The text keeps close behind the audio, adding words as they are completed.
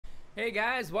Hey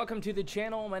guys, welcome to the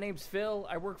channel. My name's Phil.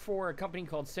 I work for a company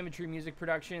called Symmetry Music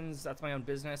Productions. That's my own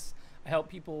business. I help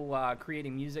people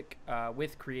creating music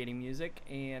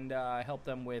and help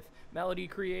them with melody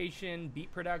creation,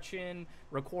 beat production,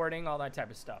 recording, all that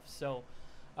type of stuff. So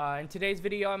in today's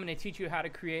video, I'm going to teach you how to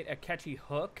create a catchy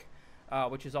hook,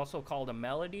 which is also called a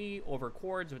melody over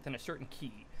chords within a certain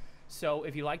key. So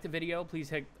if you like the video,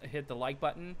 please hit the like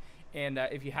button. And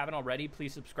if you haven't already,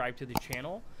 please subscribe to the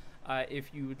channel.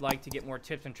 If you would like to get more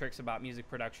tips and tricks about music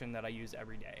production that I use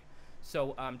every day.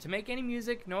 So to make any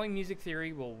music, knowing music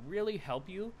theory will really help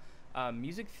you.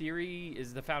 Music theory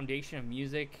is the foundation of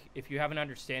music. If you have an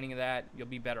understanding of that, you'll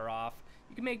be better off.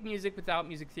 You can make music without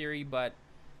music theory,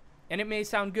 and it may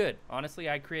sound good. Honestly,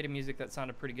 I created music that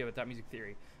sounded pretty good without music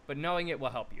theory, but knowing it will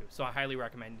help you. So I highly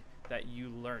recommend that you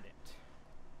learn it.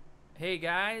 Hey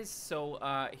guys,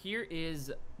 so here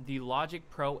is the Logic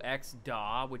Pro X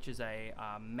DAW, which is a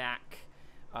Mac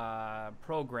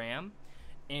program,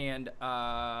 and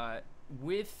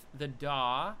with the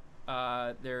DAW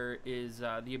there is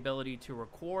the ability to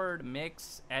record,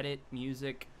 mix, edit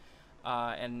music,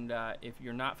 and if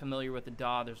you're not familiar with the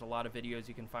DAW, there's a lot of videos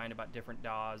you can find about different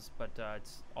DAWs, but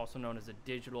it's also known as a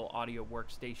digital audio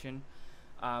workstation.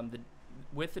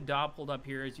 With the DAW pulled up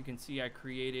here, as you can see, I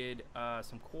created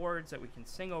some chords that we can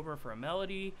sing over for a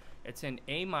melody. It's in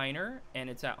A minor, and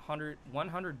it's at 100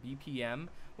 BPM,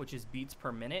 which is beats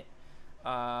per minute.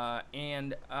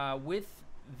 With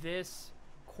this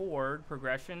chord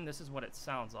progression, this is what it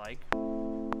sounds like.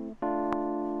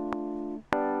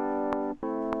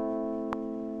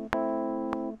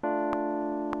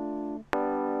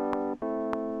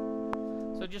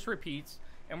 So it just repeats,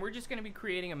 and we're just going to be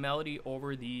creating a melody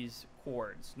over these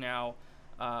chords. Now,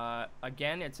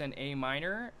 again, it's in A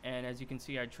minor, and as you can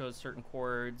see, I chose certain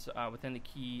chords within the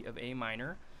key of A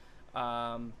minor.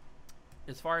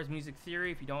 As far as music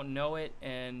theory, if you don't know it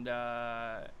and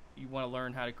you want to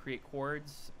learn how to create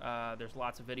chords, there's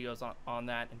lots of videos on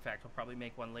that. In fact, I'll probably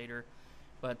make one later.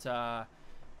 But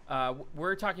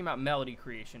we're talking about melody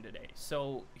creation today.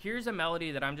 So here's a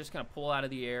melody that I'm just going to pull out of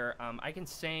the air. I can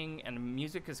sing, and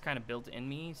music is kind of built in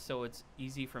me, so it's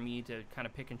easy for me to kind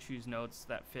of pick and choose notes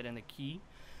that fit in the key.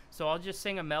 So I'll just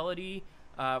sing a melody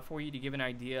for you to give an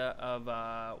idea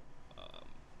of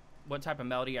what type of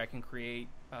melody I can create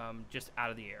just out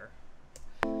of the air.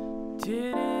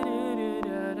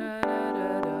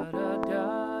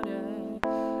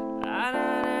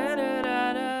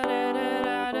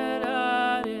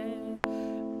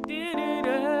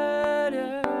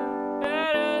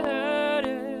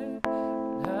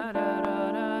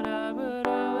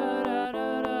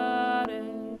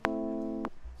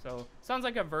 Sounds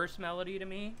like a verse melody to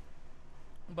me,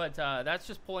 but that's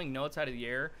just pulling notes out of the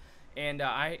air. And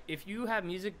if you have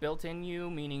music built in you,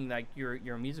 meaning like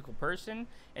you're a musical person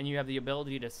and you have the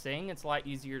ability to sing, it's a lot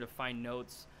easier to find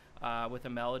notes with a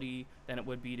melody than it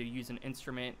would be to use an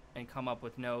instrument and come up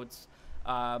with notes.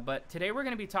 But today we're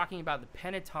going to be talking about the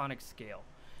pentatonic scale.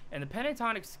 And the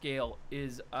pentatonic scale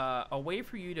is a way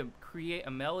for you to create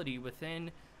a melody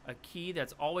within a key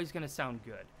that's always going to sound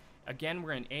good. Again,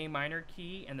 we're in A minor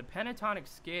key, and the pentatonic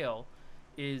scale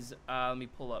is let me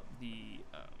pull up the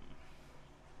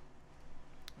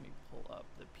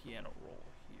piano roll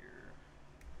here.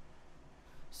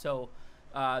 So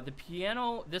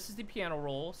this is the piano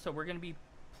roll. So we're going to be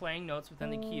playing notes within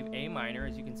the key of A minor.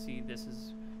 As you can see, this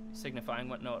is signifying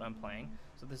what note I'm playing.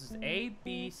 So this is A,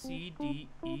 B, C, D,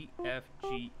 E, F,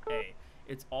 G, A.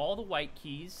 It's all the white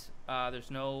keys. There's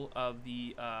no of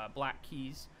the black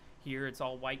keys. Here it's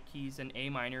all white keys in A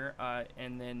minor,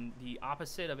 and then the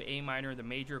opposite of A minor, the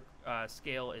major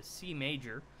scale, is C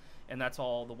major, and that's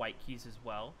all the white keys as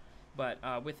well. But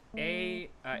with A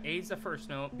is the first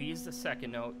note, B is the second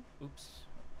note,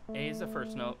 A is the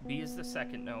first note, B is the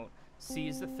second note, C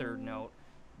is the third note,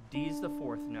 D is the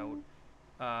fourth note,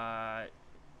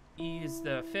 E is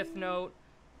the fifth note,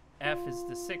 F is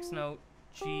the sixth note,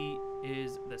 G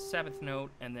is the seventh note,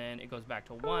 and then it goes back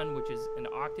to 1, which is an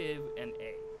octave, and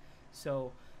A.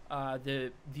 So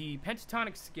the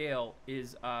pentatonic scale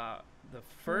is the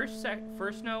first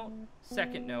note,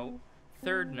 second note,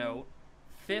 third note,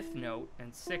 fifth note,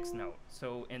 and sixth note.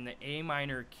 So in the A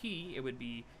minor key, it would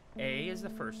be A is the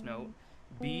first note,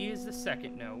 B is the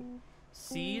second note,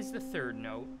 C is the third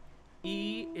note,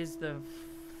 E is the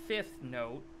fifth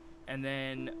note, and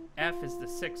then F is the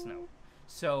sixth note.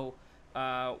 So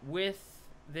with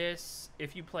this,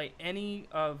 if you play any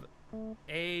of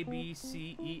A, B,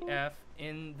 C, E, F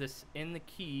in the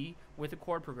key with a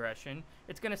chord progression,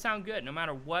 it's going to sound good no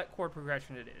matter what chord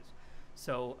progression it is.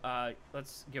 So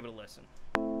let's give it a listen.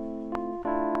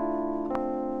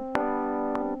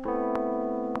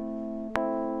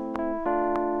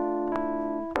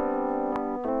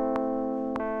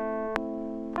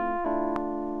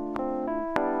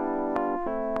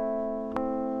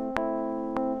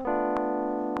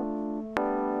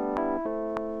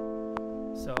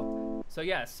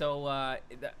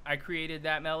 I created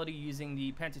that melody using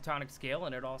the pentatonic scale,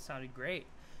 and it all sounded great.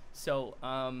 So,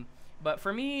 but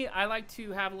for me, I like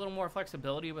to have a little more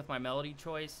flexibility with my melody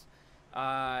choice,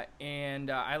 and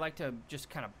I like to just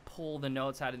kind of pull the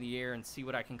notes out of the air and see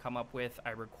what I can come up with.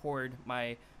 I record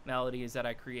my melodies that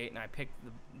I create, and I pick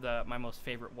my most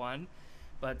favorite one.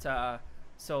 But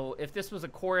so if this was a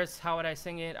chorus, how would I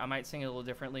sing it? I might sing it a little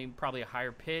differently, probably a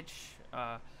higher pitch.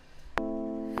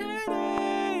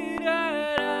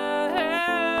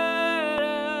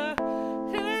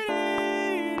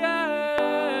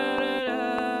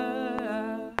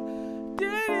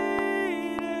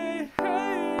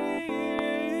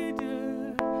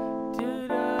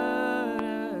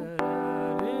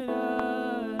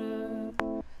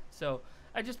 So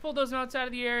I just pulled those notes out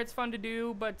of the air. It's fun to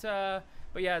do, but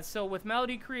yeah. So with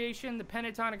melody creation, the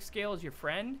pentatonic scale is your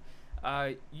friend.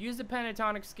 Use the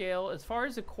pentatonic scale. As far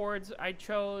as the chords I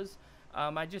chose,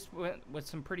 I just went with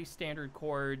some pretty standard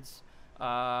chords.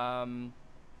 It's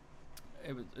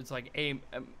like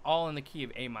all in the key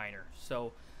of A minor.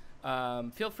 So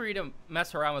feel free to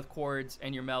mess around with chords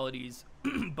and your melodies,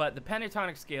 but the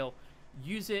pentatonic scale,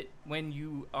 use it when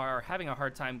you are having a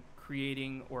hard time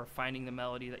creating or finding the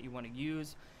melody that you want to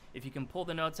use. If you can pull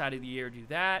the notes out of the air, do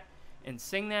that and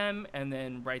sing them, and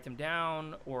then write them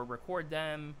down or record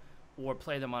them or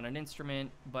play them on an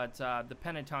instrument. But the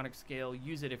pentatonic scale,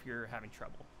 use it if you're having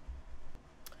trouble.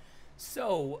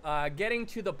 So getting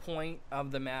to the point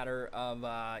of the matter of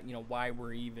why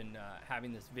we're even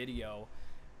having this video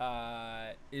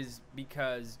is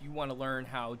because you want to learn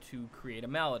how to create a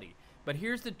melody. But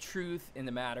here's the truth in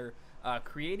the matter.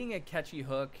 Creating a catchy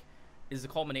hook is the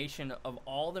culmination of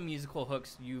all the musical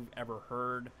hooks you've ever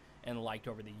heard and liked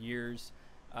over the years.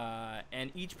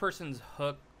 And each person's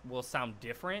hook will sound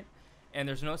different, and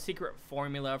there's no secret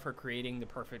formula for creating the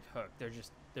perfect hook.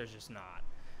 There's just not.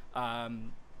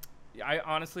 I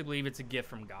honestly believe it's a gift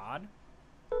from God.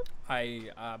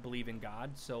 I believe in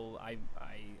God, so I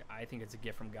think it's a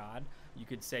gift from God. You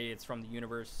could say it's from the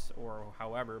universe or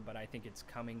however, but I think it's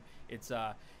coming. It's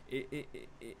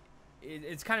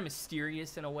kind of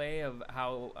mysterious in a way of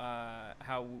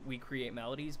how we create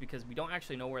melodies, because we don't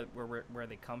actually know where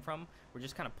they come from. We're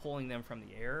just kind of pulling them from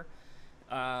the air.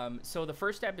 So the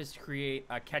first step is to create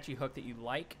a catchy hook that you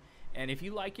like, and if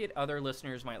you like it, other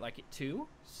listeners might like it too.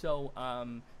 So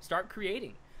start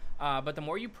creating. But the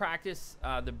more you practice,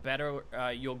 the better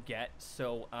you'll get.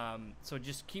 So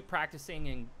just keep practicing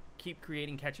and keep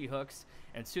creating catchy hooks,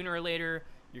 and sooner or later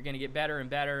you're going to get better and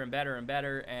better and better and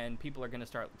better, and people are going to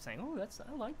start saying, "Oh, I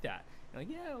like that." And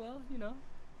like, yeah, well,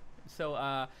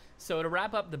 So to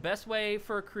wrap up, the best way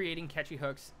for creating catchy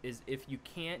hooks is if you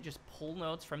can't just pull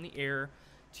notes from the air,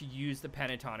 to use the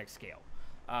pentatonic scale.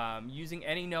 Using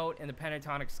any note in the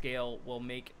pentatonic scale will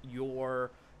make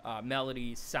your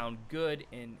melody sound good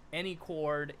in any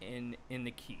chord in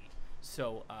the key.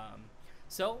 So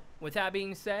with that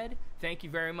being said, thank you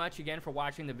very much again for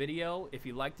watching the video. If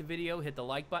you liked the video, hit the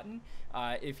like button.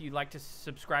 If you'd like to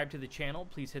subscribe to the channel,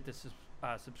 please hit the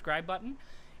subscribe button.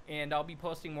 And I'll be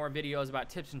posting more videos about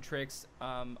tips and tricks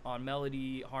on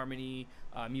melody, harmony,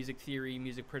 music theory,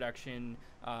 music production,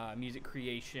 music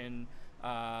creation,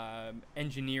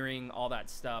 engineering, all that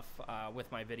stuff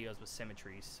with my videos with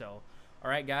Symmetry. So,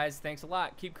 all right, guys, thanks a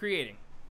lot. Keep creating.